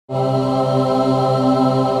We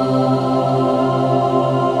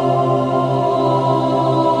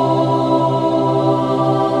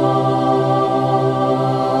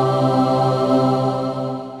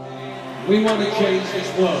want to change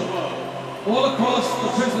this world. All across the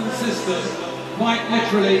prison system, quite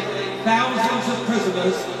literally, thousands of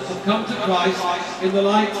prisoners have come to Christ in the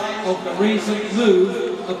light of the recent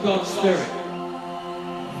move of God's Spirit.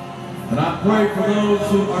 And I pray for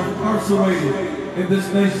those who are incarcerated in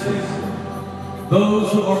this nation,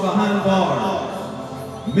 those who are behind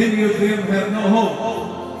bars. Many of them have no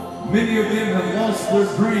hope. Many of them have lost their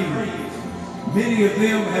dreams. Many of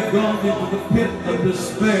them have gone into the pit of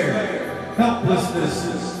despair,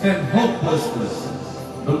 helplessness, and hopelessness.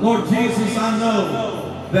 But Lord Jesus, I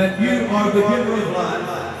know that you are the giver of life,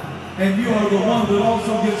 and you are the one that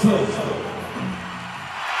also gives hope.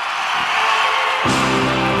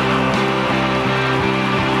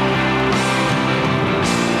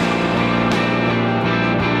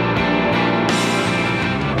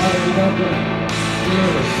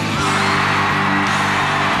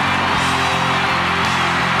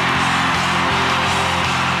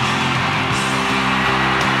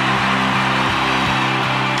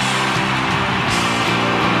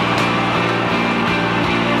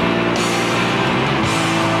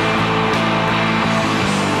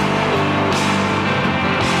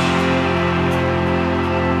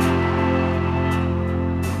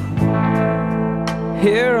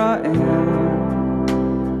 Here I am,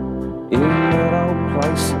 in that old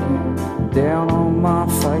place again, down on my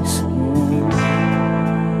face again,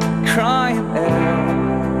 crying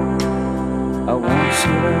out, I want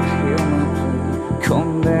you to hear my plea,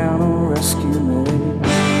 come down and rescue me.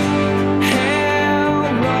 How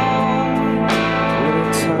long will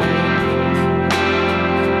it take?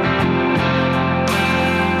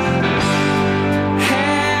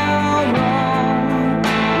 How long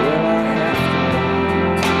will I have to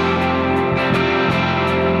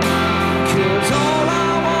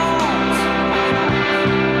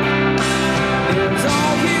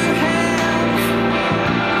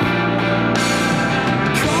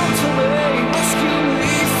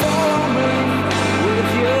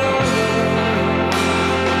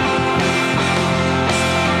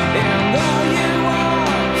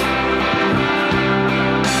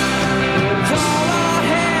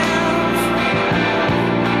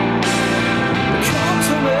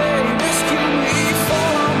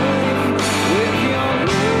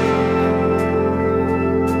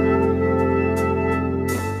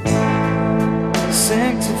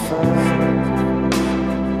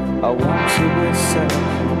I want to be set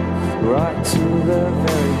right to the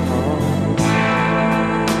very heart.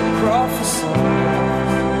 Prophesy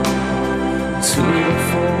to the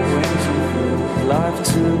four winds and breathe life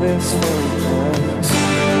to this very place.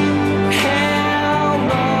 How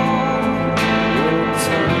long will it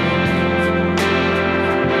take?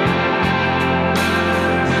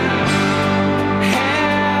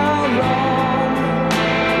 How long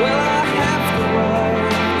will I have to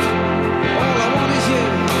wait? All I want is you.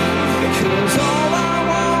 Because all I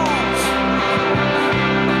want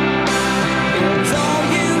is all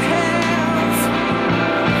you have.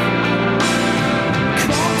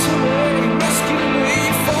 Come to me, rescue me,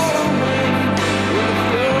 follow me with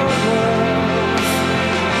your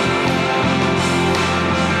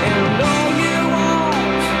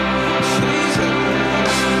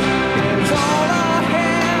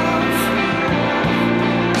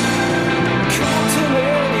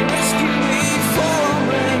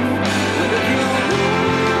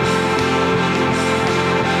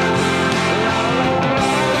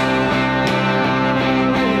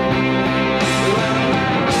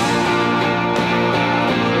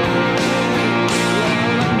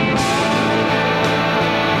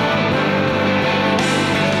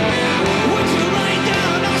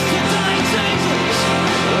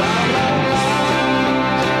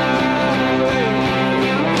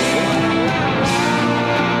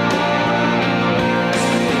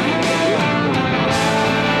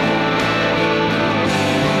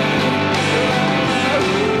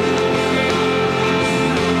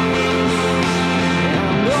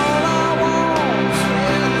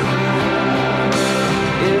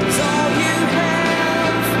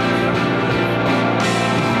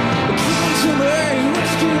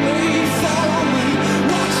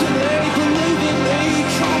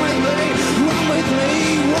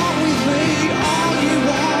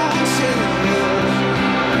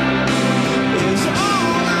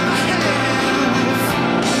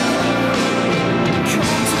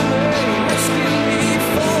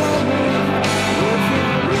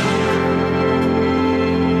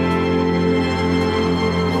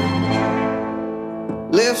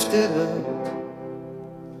lifted up.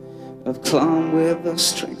 I've climbed with the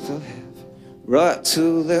strength I have right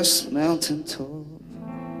to this mountain top,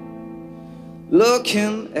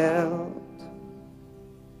 looking out.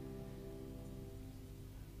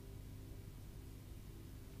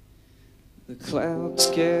 The clouds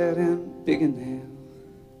getting bigger now.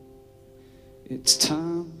 It's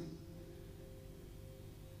time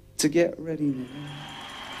to get ready now.